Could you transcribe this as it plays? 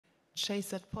chase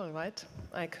that pull, right?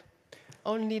 Like,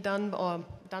 only done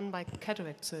by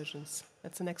cataract surgeons.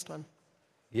 That's the next one.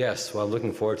 Yes, well, I'm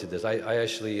looking forward to this. I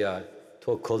actually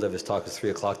told Kuldev his talk was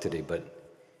 3 o'clock today, but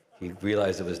he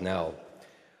realized it was now.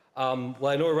 Well,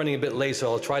 I know we're running a bit late,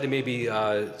 so I'll try to maybe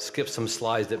skip some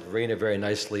slides that Reina very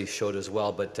nicely showed as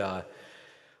well. But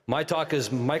my talk is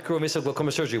microinvasive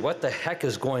glaucoma surgery. What the heck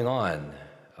is going on?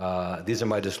 These are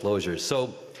my disclosures.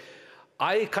 So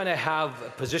I kind of have a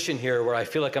position here where I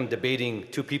feel like I'm debating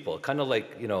two people, kind of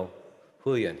like, you know,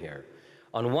 Julian here.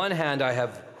 On one hand, I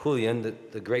have Julian,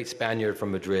 the great Spaniard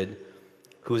from Madrid,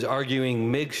 who's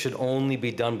arguing MIGS should only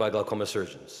be done by glaucoma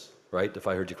surgeons, right? If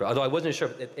I heard you correctly. Although I wasn't sure.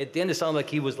 At the end, it sounded like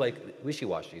he was like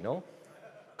wishy-washy, you know?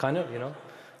 Kind of, you know?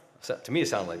 So, to me, it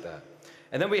sounded like that.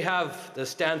 And then we have the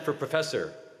Stanford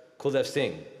professor, Kuldev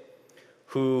Singh,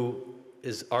 who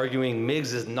is arguing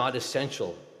MIGS is not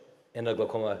essential in a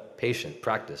glaucoma patient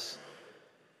practice.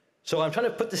 So I'm trying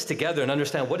to put this together and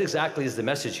understand what exactly is the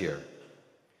message here.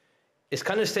 It's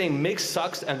kind of saying MIGS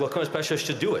sucks and glaucoma specialists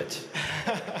should do it.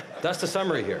 That's the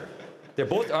summary here. They're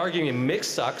both arguing MIGS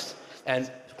sucks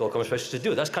and glaucoma specialists should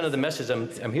do it. That's kind of the message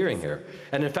I'm hearing here.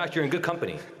 And in fact, you're in good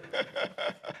company.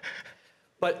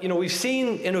 But you know, we've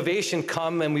seen innovation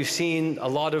come and we've seen a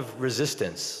lot of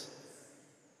resistance,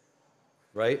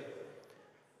 right?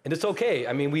 And it's okay.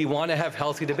 I mean, we want to have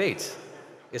healthy debates.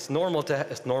 It's normal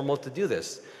to do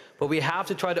this. But we have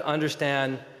to try to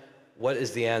understand what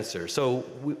is the answer. So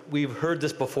we've heard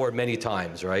this before many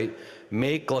times, right?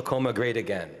 Make glaucoma great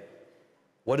again.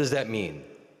 What does that mean?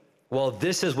 Well,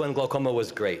 this is when glaucoma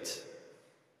was great.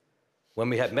 When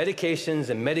we had medications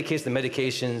and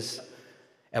medications,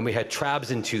 and we had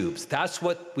trabs and tubes. That's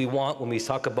what we want when we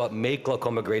talk about make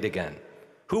glaucoma great again.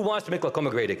 Who wants to make glaucoma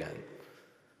great again?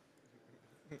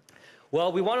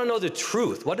 Well, we want to know the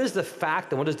truth. What is the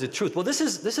fact and what is the truth? Well, this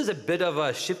is a bit of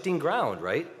a shifting ground,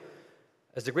 right?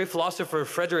 As the great philosopher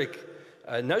Friedrich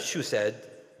Nietzsche said,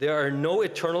 there are no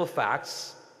eternal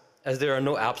facts as there are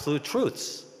no absolute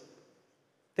truths.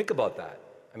 Think about that.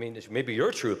 I mean, it's maybe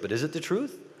your truth, but is it the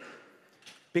truth?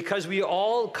 Because we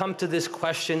all come to this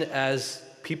question as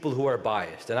people who are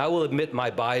biased, and I will admit my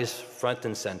bias front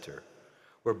and center.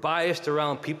 We're biased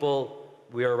around people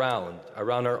we're around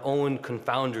our own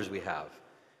confounders we have,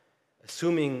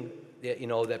 assuming that, you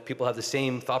know, that people have the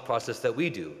same thought process that we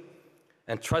do,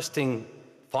 and trusting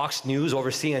Fox News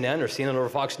over CNN or CNN over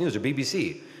Fox News or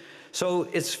BBC. So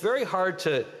it's very hard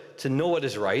to know what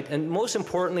is right, and most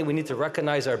importantly, we need to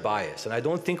recognize our bias, and I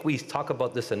don't think we talk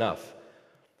about this enough.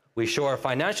 We show our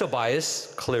financial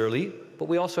bias clearly, but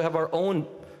we also have our own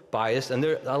bias, and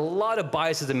there are a lot of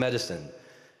biases in medicine.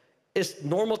 It's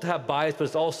normal to have bias, but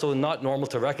it's also not normal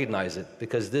to recognize it,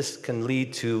 because this can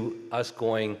lead to us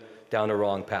going down a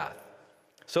wrong path.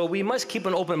 So we must keep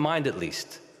an open mind at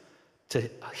least, to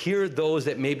hear those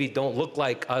that maybe don't look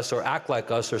like us or act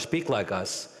like us or speak like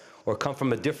us or come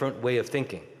from a different way of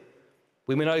thinking.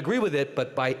 We may not agree with it,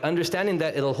 but by understanding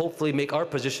that, it'll hopefully make our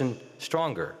position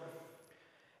stronger.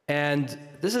 And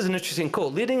this is an interesting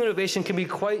quote. Leading innovation can be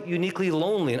quite uniquely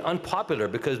lonely and unpopular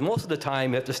because most of the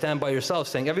time you have to stand by yourself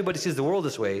saying everybody sees the world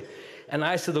this way and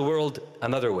I see the world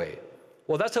another way.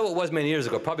 Well, that's how it was many years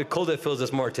ago. Probably Kuldev feels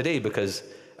this more today because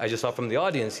I just saw from the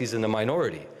audience he's in the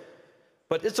minority.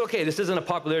 But it's okay, this isn't a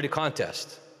popularity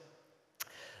contest.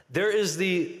 There is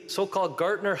the so-called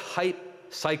Gartner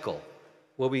hype cycle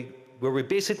where we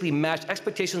basically match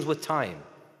expectations with time,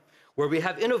 where we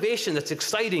have innovation that's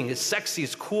exciting, it's sexy,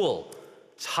 it's cool,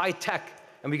 it's high tech,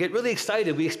 and we get really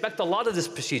excited. We expect a lot of this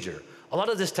procedure, a lot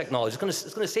of this technology.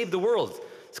 It's gonna save the world.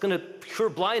 It's gonna cure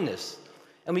blindness.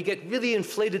 And we get really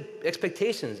inflated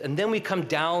expectations, and then we come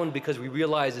down because we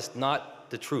realize it's not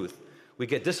the truth. We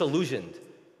get disillusioned,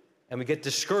 and we get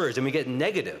discouraged, and we get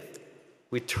negative.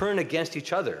 We turn against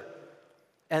each other.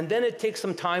 And then it takes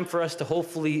some time for us to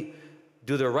hopefully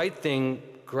do the right thing,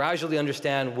 gradually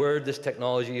understand where this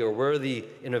technology or where the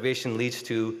innovation leads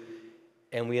to,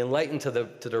 and we enlighten to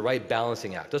the right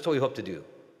balancing act. That's what we hope to do.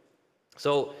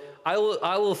 So I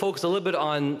will focus a little bit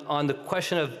on the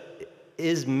question of,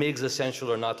 is MIGS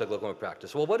essential or not to glaucoma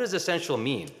practice? Well, what does essential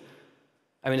mean?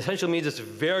 I mean, essential means it's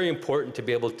very important to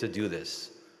be able to do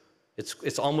this.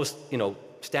 It's almost, you know,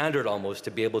 standard almost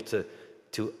to be able to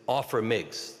offer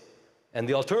MIGS. And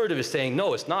the alternative is saying,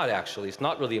 no, it's not actually. It's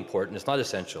not really important. It's not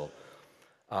essential.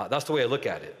 That's the way I look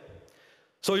at it.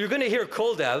 So you're going to hear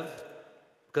Kuldev,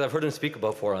 because I've heard him speak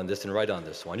before on this and write on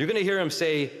this one. You're going to hear him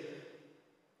say,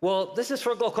 well, this is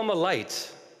for glaucoma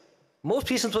light. Most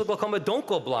patients with glaucoma don't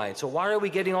go blind, so why are we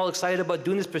getting all excited about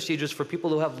doing these procedures for people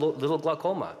who have little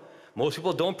glaucoma? Most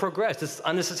people don't progress. It's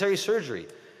unnecessary surgery.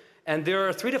 And there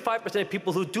are 3 to 5% of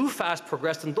people who do fast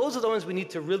progress, and those are the ones we need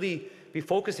to really be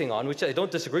focusing on, which I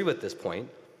don't disagree with at this point,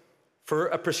 for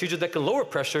a procedure that can lower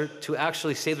pressure to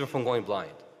actually save them from going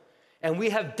blind. And we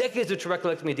have decades of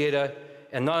trabeculectomy data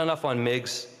and not enough on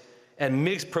MIGS, and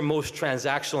MIGS promotes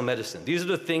transactional medicine. These are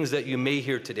the things that you may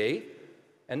hear today.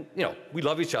 And we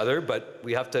love each other, but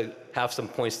we have to have some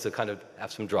points to kind of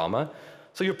have some drama.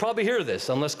 So you'll probably hear this,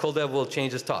 unless Kolev will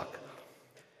change his talk.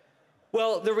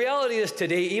 Well, the reality is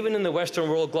today, even in the Western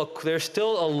world, there's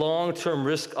still a long-term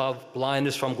risk of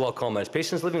blindness from glaucoma. As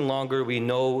patients living longer, we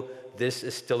know this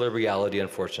is still a reality,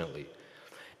 unfortunately.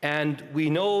 And we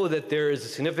know that there is a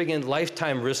significant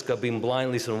lifetime risk of being blind,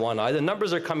 at least in one eye. The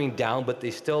numbers are coming down, but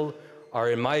they still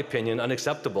are, in my opinion,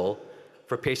 unacceptable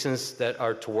for patients that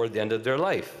are toward the end of their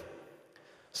life.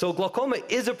 So glaucoma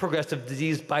is a progressive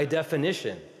disease by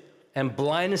definition, and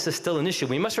blindness is still an issue.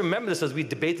 We must remember this as we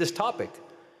debate this topic.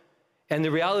 And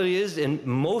the reality is, in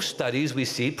most studies, we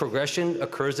see progression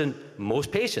occurs in most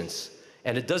patients.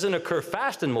 And it doesn't occur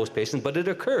fast in most patients, but it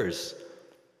occurs.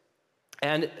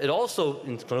 And it also,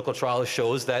 in clinical trials,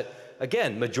 shows that,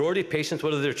 again, majority of patients,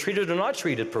 whether they're treated or not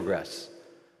treated, progress.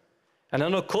 And I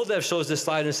know Kolev shows this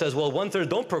slide and says, well, 1/3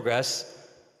 don't progress.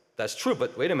 That's true,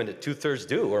 but wait a minute, 2/3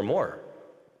 do or more.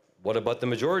 What about the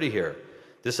majority here?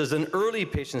 This is an early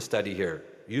patient study here,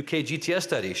 UK GTS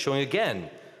study, showing again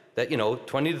that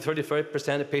 20 to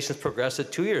 35% of patients progress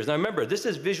at 2 years. Now remember, this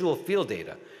is visual field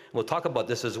data. We'll talk about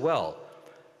this as well.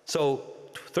 So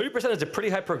 30% is a pretty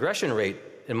high progression rate,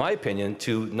 in my opinion,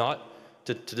 to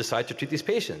decide to treat these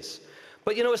patients.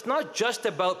 But it's not just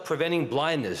about preventing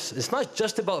blindness. It's not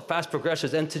just about fast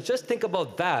progressions. And to just think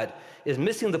about that is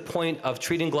missing the point of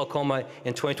treating glaucoma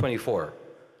in 2024.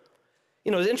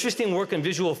 There's interesting work in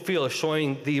visual field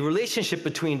showing the relationship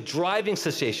between driving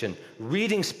cessation,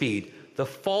 reading speed, the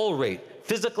fall rate,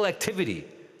 physical activity,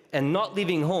 and not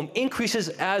leaving home increases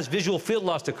as visual field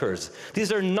loss occurs.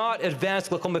 These are not advanced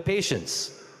glaucoma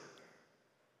patients.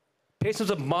 Patients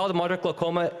with mild to moderate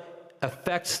glaucoma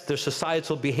affects their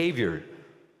societal behavior.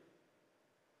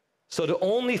 So to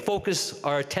only focus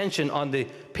our attention on the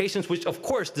patients which, of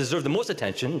course, deserve the most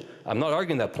attention, I'm not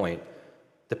arguing that point,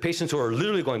 the patients who are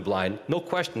literally going blind, no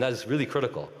question, that is really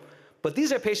critical. But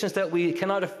these are patients that we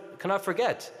cannot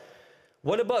forget.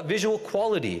 What about visual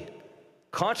quality?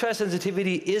 Contrast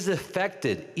sensitivity is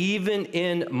affected even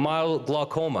in mild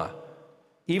glaucoma.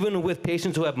 Even with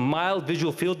patients who have mild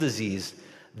visual field disease,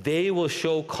 they will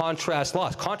show contrast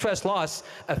loss. Contrast loss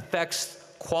affects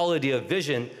quality of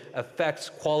vision, affects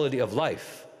quality of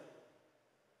life.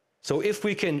 So if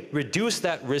we can reduce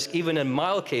that risk even in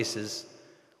mild cases,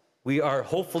 we are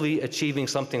hopefully achieving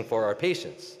something for our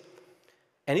patients.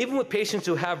 And even with patients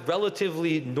who have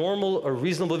relatively normal or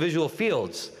reasonable visual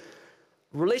fields,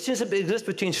 relationship exists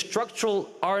between structural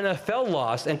RNFL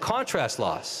loss and contrast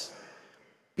loss,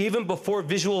 even before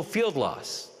visual field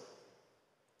loss.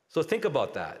 So think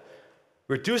about that.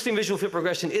 Reducing visual field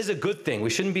progression is a good thing. We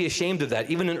shouldn't be ashamed of that,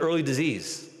 even in early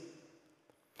disease.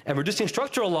 And reducing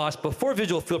structural loss before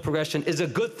visual field progression is a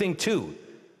good thing too,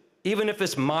 even if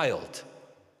it's mild.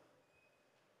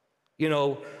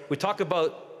 We talk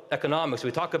about economics,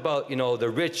 we talk about the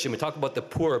rich, and we talk about the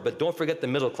poor, but don't forget the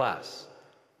middle class.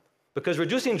 Because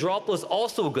reducing droplets is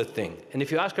also a good thing. And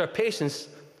if you ask our patients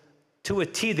to a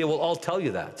T, they will all tell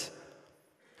you that.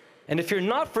 And if you're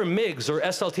not for MIGS or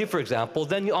SLT, for example,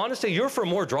 then honestly, you're for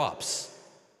more drops.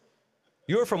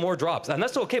 You're for more drops. And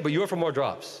that's okay, but you're for more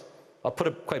drops. I'll put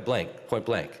it point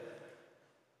blank.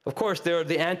 Of course, there are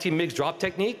the anti-MIGS drop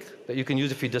technique that you can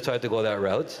use if you decide to go that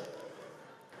route.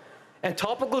 And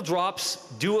topical drops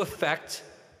do affect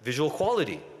visual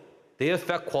quality. They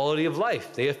affect quality of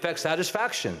life. They affect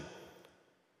satisfaction.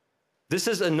 This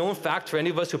is a known fact for any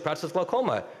of us who practice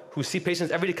glaucoma, who see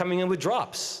patients every day coming in with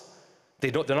drops.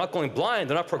 They're not going blind,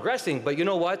 they're not progressing, but you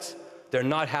know what? They're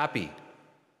not happy.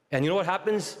 And you know what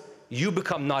happens? You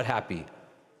become not happy.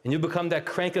 And you become that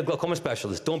cranky glaucoma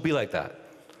specialist. Don't be like that.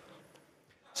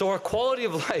 So our quality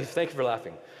of life, thank you for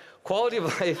laughing. Quality of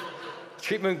life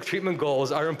treatment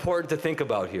goals are important to think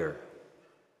about here.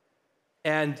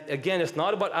 And again, it's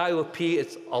not about IOP,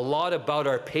 it's a lot about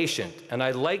our patient. And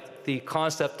I like the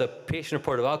concept of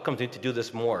patient-reported outcomes need to do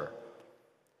this more.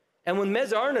 And when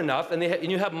meds aren't enough and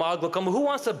you have mild glaucoma, who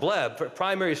wants a bleb for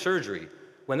primary surgery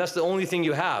when that's the only thing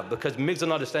you have because MIGS are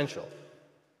not essential?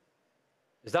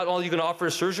 Is that all you can offer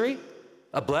is surgery?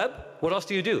 A bleb? What else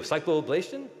do you do?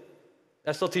 Cycloablation?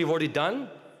 SLT you've already done?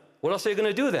 What else are you going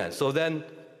to do then? So then,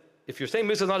 if you're saying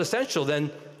MIGS is not essential,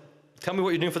 then tell me what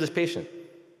you're doing for this patient.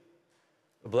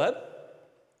 A bleb?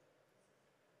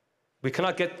 We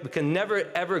can never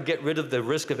ever get rid of the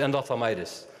risk of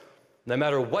endophthalmitis, no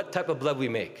matter what type of bleb we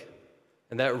make.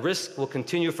 And that risk will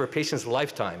continue for a patient's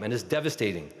lifetime and is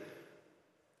devastating.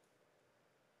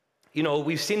 You know,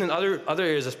 we've seen in other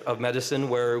areas of medicine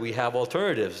where we have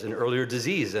alternatives in earlier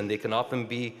disease, and they can often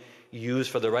be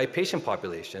used for the right patient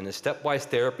population. And stepwise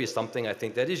therapy is something I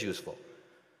think that is useful.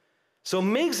 So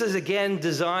MIGS is again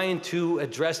designed to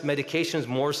address medications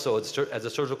more so as a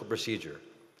surgical procedure.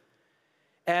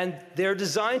 And they're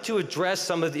designed to address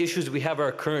some of the issues we have in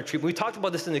our current treatment. We talked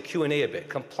about this in the Q&A a bit: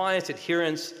 compliance,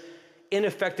 adherence,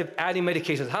 ineffective adding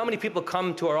medications. How many people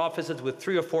come to our offices with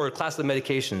 3 or 4 classes of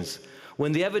medications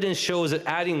when the evidence shows that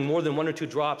adding more than 1 or 2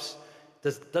 drops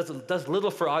does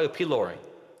little for IOP lowering,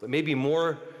 but maybe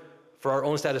more for our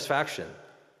own satisfaction?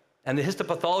 And the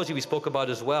histopathology we spoke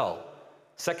about as well.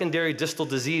 Secondary distal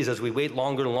disease as we wait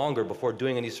longer and longer before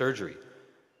doing any surgery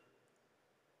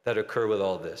that occur with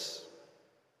all this.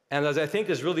 And as I think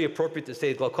is really appropriate to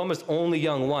say, glaucoma is only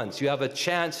young once. You have a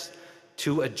chance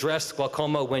to address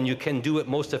glaucoma when you can do it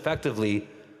most effectively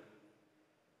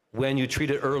when you treat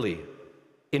it early,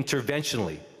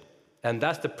 interventionally. And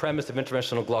that's the premise of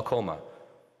interventional glaucoma.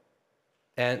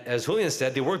 And as Julian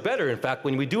said, they work better, in fact,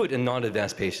 when we do it in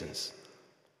non-advanced patients.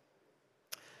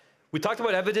 We talked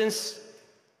about evidence.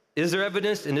 Is there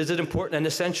evidence, and is it important and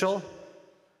essential?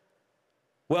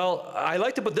 Well, I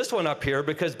like to put this one up here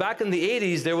because back in the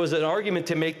 80s, there was an argument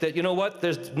to make that, you know what,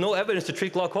 there's no evidence to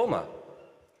treat glaucoma.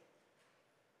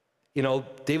 You know,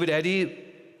 David Eddy,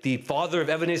 the father of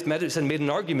evidence medicine, made an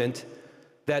argument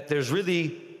that there's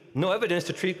really no evidence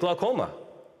to treat glaucoma.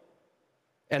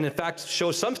 And in fact,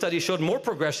 some studies showed more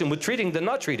progression with treating than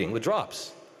not treating with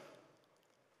drops.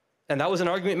 And that was an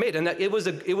argument made. And it was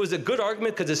a good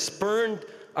argument because it spurred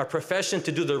our profession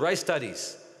to do the right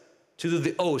studies, to do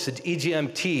the OS, the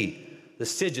EGMT, the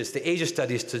SIGIS, the Asia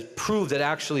studies, to prove that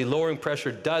actually lowering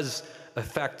pressure does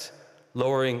affect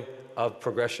lowering of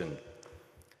progression.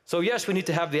 So yes, we need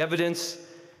to have the evidence.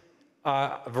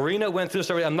 Verena went through this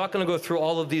already. I'm not going to go through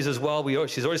all of these as well.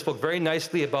 She's already spoke very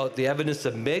nicely about the evidence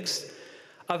of MIGS,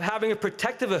 of having a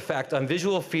protective effect on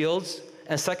visual fields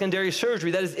and secondary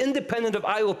surgery that is independent of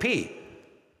IOP.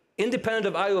 Independent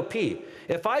of IOP.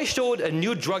 If I showed a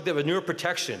new drug that was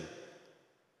neuroprotection,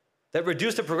 that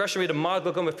reduced the progression rate of mild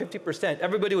glaucoma 50%,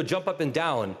 everybody would jump up and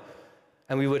down,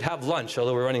 and we would have lunch,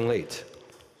 although we're running late.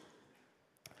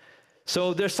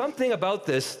 So there's something about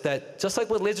this that, just like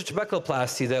with laser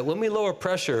trabeculoplasty, that when we lower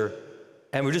pressure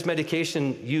and reduce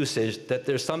medication usage, that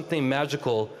there's something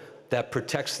magical that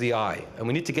protects the eye. And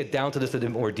we need to get down to this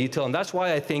in more detail, and that's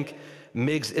why I think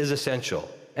MIGS is essential.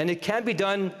 And it can be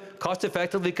done cost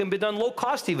effectively, it can be done low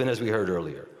cost even, as we heard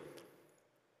earlier.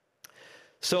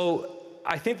 So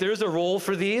I think there is a role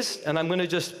for these, and I'm going to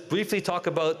just briefly talk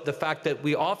about the fact that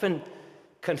we often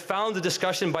confound the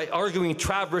discussion by arguing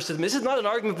TRAV versus MIGS. This is not an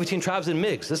argument between TRAVs and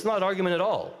MIGS. This is not an argument at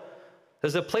all.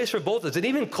 There's a place for both of us. And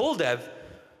even Koldev,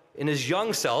 in his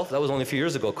young self, that was only a few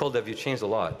years ago, Koldev, you changed a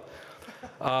lot.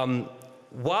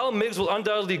 While MIGS will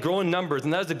undoubtedly grow in numbers,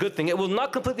 and that is a good thing, it will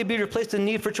not completely be replaced the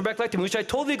need for trabeculectomy, which I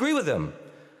totally agree with him.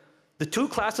 The two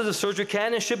classes of surgery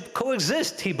can and should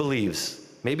coexist, he believes.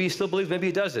 Maybe he still believes, maybe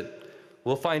he doesn't.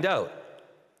 We'll find out.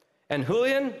 And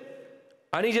Julian,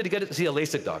 I need you to get to see a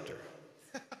LASIK doctor.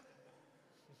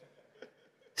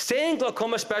 Saying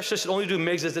glaucoma specialists should only do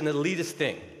MIGS is an elitist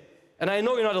thing. And I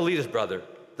know you're not elitist, brother.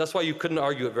 That's why you couldn't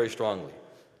argue it very strongly,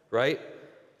 right?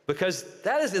 Because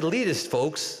that is elitist,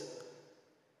 folks.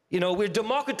 You know, we're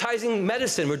democratizing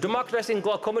medicine. We're democratizing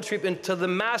glaucoma treatment to the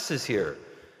masses here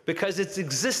because it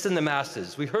exists in the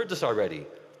masses. We heard this already.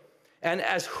 And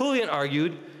as Julian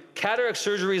argued, cataract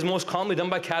surgery is most commonly done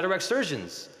by cataract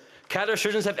surgeons. Cataract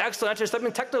surgeons have excellent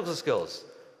anti-stepping technical skills,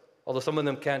 although some of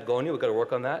them can't go any. We've got to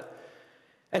work on that.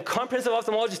 And comprehensive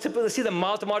ophthalmologists typically see the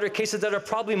mild to moderate cases that are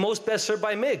probably most best served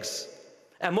by MIGS.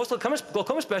 And most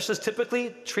glaucoma specialists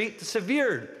typically treat the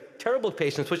severe, terrible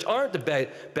patients, which aren't the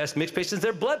best MIGS patients.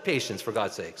 They're blood patients, for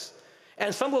God's sakes.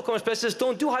 And some glaucoma specialists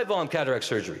don't do high-volume cataract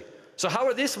surgery. So how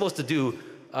are they supposed to do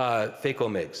phaco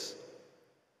MIGS?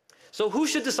 So who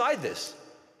should decide this?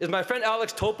 Is my friend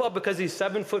Alex Topa, because he's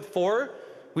 7'4",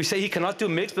 we say he cannot do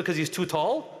MIGS because he's too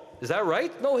tall? Is that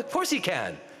right? No, of course he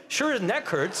can. Sure, his neck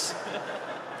hurts.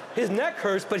 His neck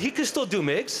hurts, but he can still do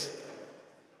MIGS.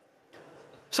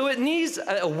 So it needs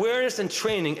awareness and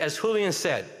training, as Julian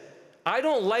said. I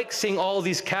don't like seeing all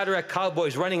these cataract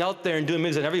cowboys running out there and doing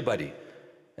MIGS on everybody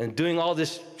and doing all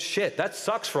this shit. That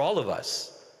sucks for all of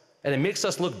us, and it makes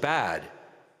us look bad.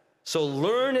 So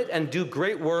learn it and do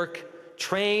great work.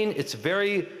 Train. It's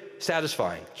very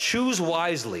satisfying. Choose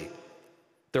wisely.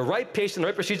 The right patient, the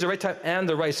right procedure, the right time, and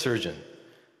the right surgeon.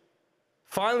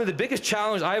 Finally, the biggest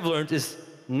challenge I've learned is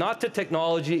not the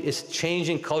technology, it's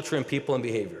changing culture and people and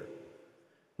behavior.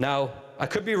 Now, I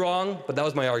could be wrong, but that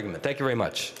was my argument. Thank you very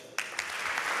much.